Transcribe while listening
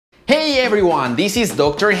Hey everyone, this is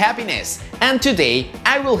Dr. Happiness, and today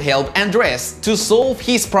I will help Andres to solve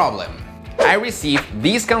his problem. I received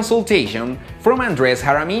this consultation from Andres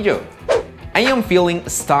Jaramillo. I am feeling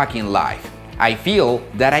stuck in life. I feel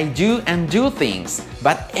that I do things,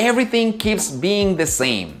 but everything keeps being the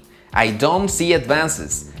same. I don't see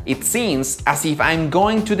advances. It seems as if I'm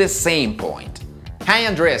going to the same point. Hi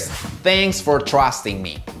Andres, thanks for trusting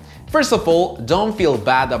me. First of all, don't feel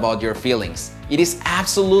bad about your feelings. It is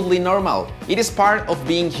absolutely normal. It is part of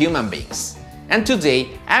being human beings. And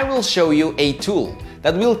today, I will show you a tool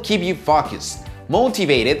that will keep you focused,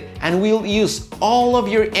 motivated, and will use all of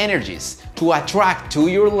your energies to attract to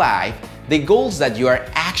your life the goals that you are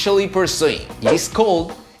actually pursuing. It is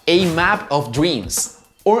called a map of dreams,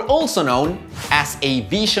 or also known as a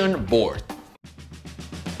vision board.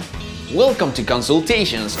 Welcome to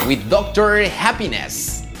Consultations with Dr.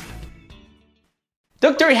 Happiness.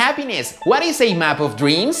 Dr. Happiness, what is a map of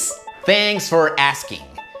dreams? Thanks for asking.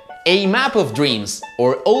 A map of dreams,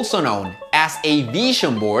 or also known as a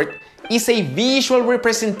vision board, is a visual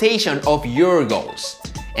representation of your goals.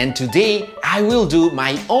 And today I will do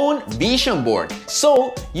my own vision board,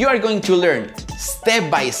 so you are going to learn step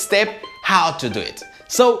by step how to do it.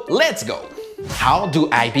 So let's go! How do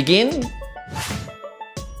I begin?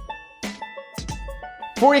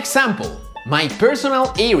 For example, my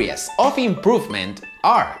personal areas of improvement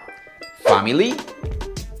are family,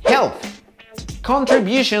 health,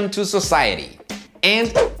 contribution to society, and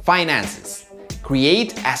finances.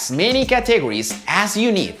 Create as many categories as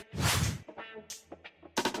you need.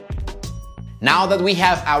 Now that we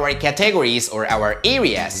have our categories or our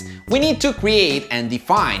areas, we need to create and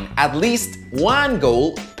define at least one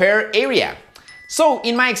goal per area. So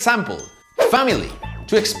in my example, family,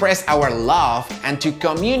 to express our love and to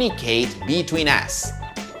communicate between us.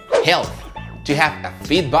 Health, to have a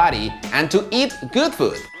fit body and to eat good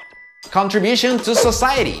food. Contribution to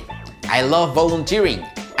society. I love volunteering,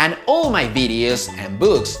 and all my videos and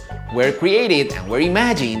books were created and were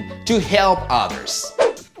imagined to help others.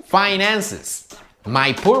 Finances.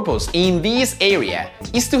 My purpose in this area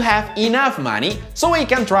is to have enough money so I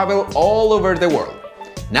can travel all over the world.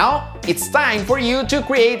 Now it's time for you to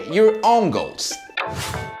create your own goals.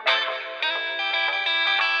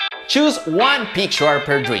 Choose one picture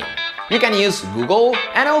per dream. You can use Google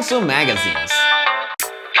and also magazines.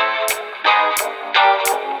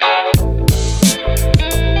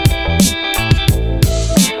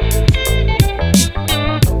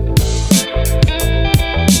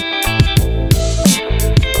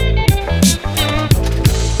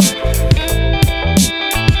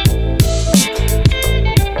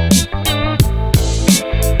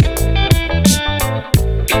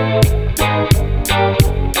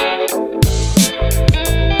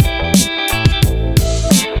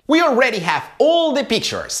 We already have all the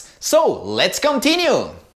pictures, so let's continue!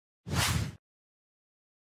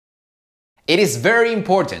 It is very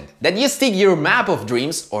important that you stick your map of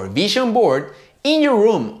dreams or vision board in your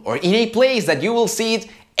room or in a place that you will see it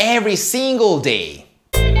every single day.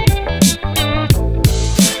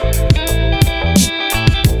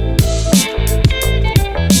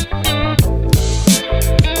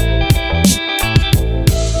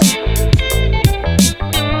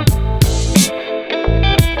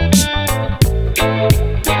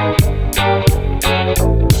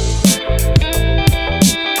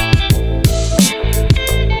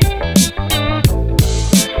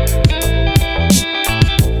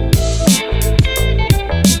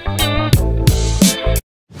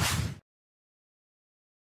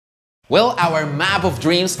 Well, our map of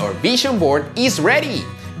dreams or vision board is ready!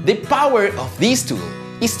 The power of this tool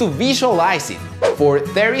is to visualize it for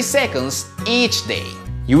 30 seconds each day.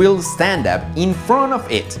 You will stand up in front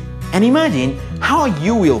of it and imagine how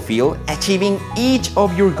you will feel achieving each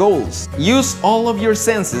of your goals. Use all of your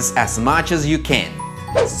senses as much as you can.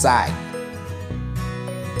 Sight,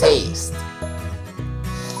 taste,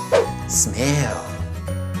 smell,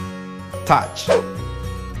 touch,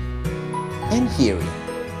 and hearing.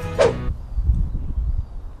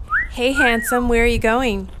 Hey handsome, where are you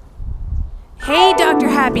going? Hey Dr.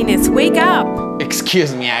 Happiness, wake up!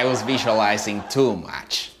 Excuse me, I was visualizing too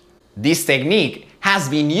much. This technique has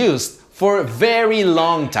been used for a very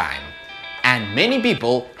long time, and many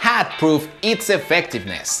people had proved its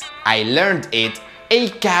effectiveness. I learned it a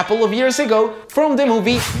couple of years ago from the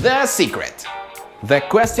movie The Secret. The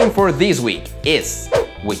question for this week is,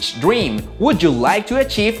 which dream would you like to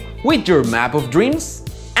achieve with your map of dreams?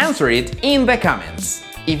 Answer it in the comments.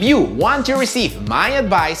 If you want to receive my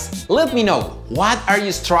advice, let me know what are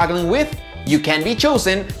you struggling with. You can be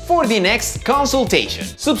chosen for the next consultation.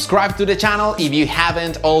 Subscribe to the channel if you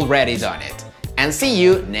haven't already done it. and see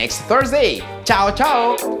you next Thursday. Ciao,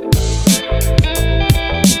 ciao!